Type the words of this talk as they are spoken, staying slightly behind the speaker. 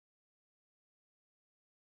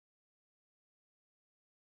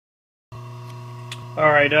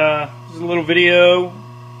Alright, this is a little video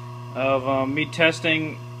of me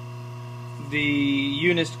testing the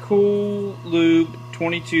Unist Coolube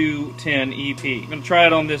 2210 EP. I'm going to try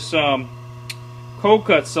it on this cold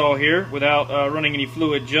cut saw here without running any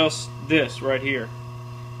fluid, just this right here.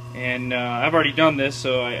 And I've already done this,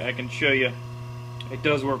 so I can show you it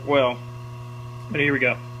does work well. But here we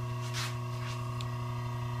go.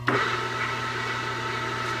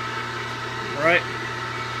 Alright.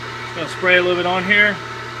 Gonna spray a little bit on here.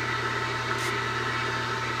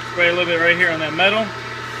 Spray a little bit right here on that metal.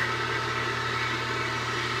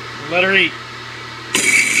 Let her eat.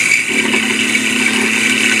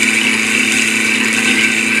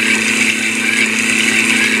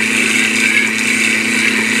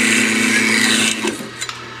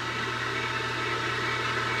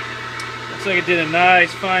 Looks like it did a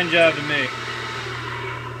nice, fine job to me.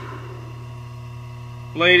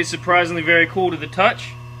 Blade is surprisingly very cool to the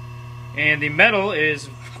touch. And the metal is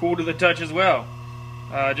cool to the touch as well.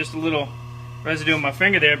 Just a little residue on my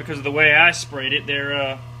finger there because of the way I sprayed it.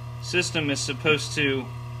 Their system is supposed to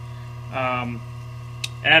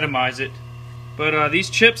atomize it, but these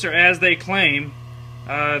chips are as they claim.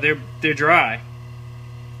 They're dry,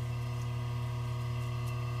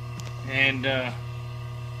 and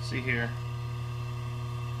see here,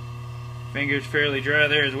 finger's fairly dry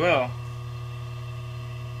there as well.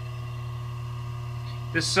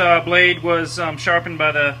 This blade was sharpened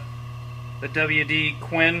by the WD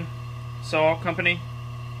Quinn saw company.